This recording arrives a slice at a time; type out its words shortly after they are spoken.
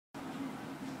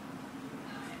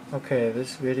Okay,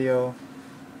 this video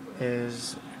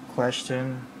is a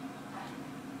question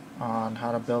on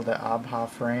how to build an ABHA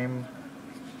frame.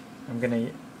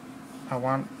 I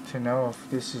want to know if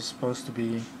this is supposed to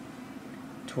be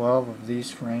 12 of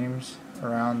these frames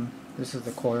around. This is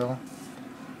the coil.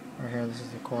 Right here, this is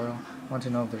the coil. I want to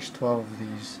know if there's 12 of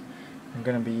these. I'm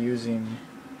going to be using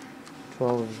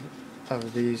 12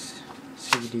 of these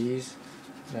CDs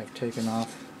that I've taken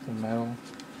off the metal,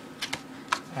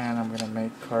 and I'm going to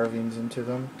make carvings into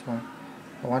them.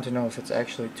 I want to know if it's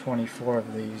actually 24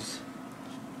 of these.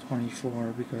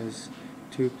 24 because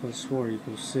 2 plus 4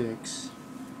 equals 6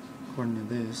 according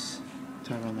to this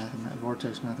type of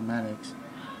vortex mathematics.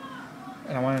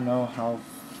 And I want to know how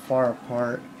far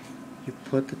apart you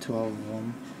put the 12 of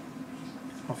them,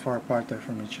 how far apart they're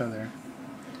from each other.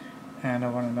 And I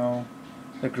want to know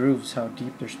the grooves, how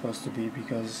deep they're supposed to be,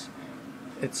 because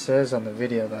it says on the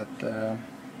video that the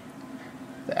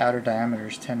outer diameter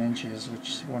is 10 inches,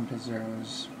 which 1 plus 0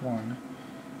 is 1.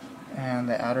 And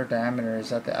the outer diameter,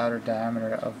 is that the outer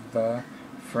diameter of the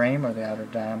frame or the outer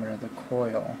diameter of the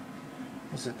coil?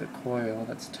 Is it the coil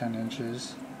that's 10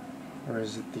 inches? Or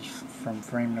is it from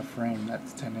frame to frame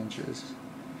that's 10 inches?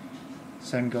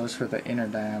 Same goes for the inner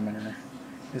diameter.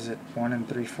 Is it 1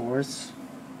 3/4?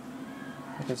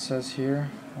 Like it says here,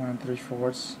 1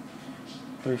 3/4.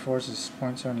 3/4 is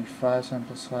 0.75, 7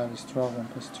 plus 5 is 12, 1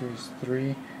 plus 2 is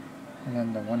 3, and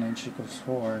then the 1 inch equals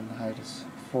 4, and the height is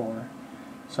 4.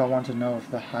 So I want to know if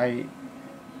the height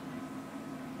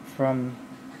from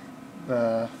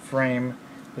the frame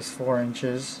is 4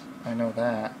 inches. I know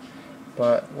that.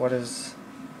 But what is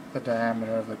the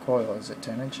diameter of the coil? Is it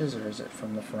 10 inches or is it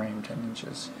from the frame 10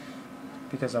 inches?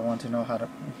 Because I want to know how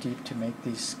deep to make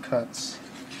these cuts.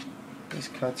 These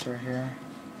cuts right here.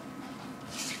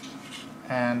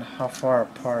 And how far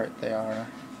apart they are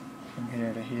from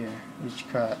here to here, each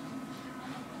cut.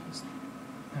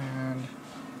 And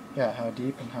yeah, how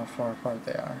deep and how far apart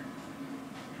they are.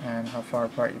 And how far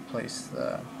apart you place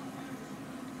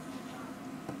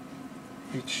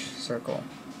each circle.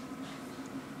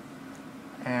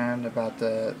 And about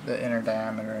the inner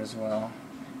diameter as well,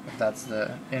 if that's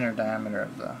the inner diameter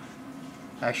of the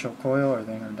actual coil or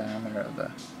the inner diameter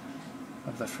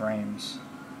of the frames.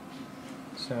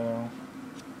 So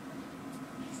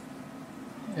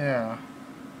yeah,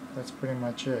 that's pretty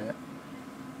much it.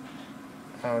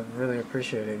 I would really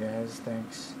appreciate it, guys.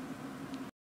 Thanks.